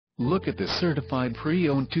Look at this certified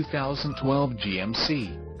pre-owned 2012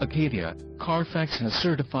 GMC Acadia. Carfax has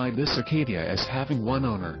certified this Acadia as having one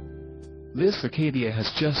owner. This Acadia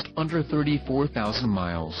has just under 34,000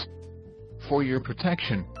 miles. For your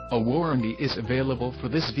protection, a warranty is available for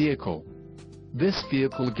this vehicle. This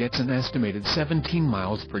vehicle gets an estimated 17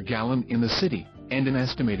 miles per gallon in the city, and an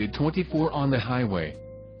estimated 24 on the highway.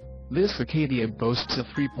 This Acadia boasts a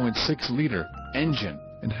 3.6-liter engine,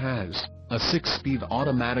 and has a 6-speed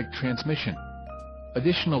automatic transmission.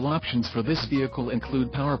 Additional options for this vehicle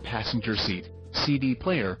include power passenger seat, CD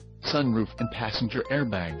player, sunroof and passenger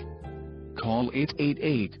airbag. Call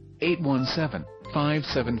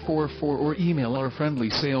 888-817-5744 or email our friendly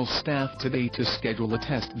sales staff today to schedule a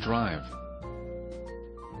test drive.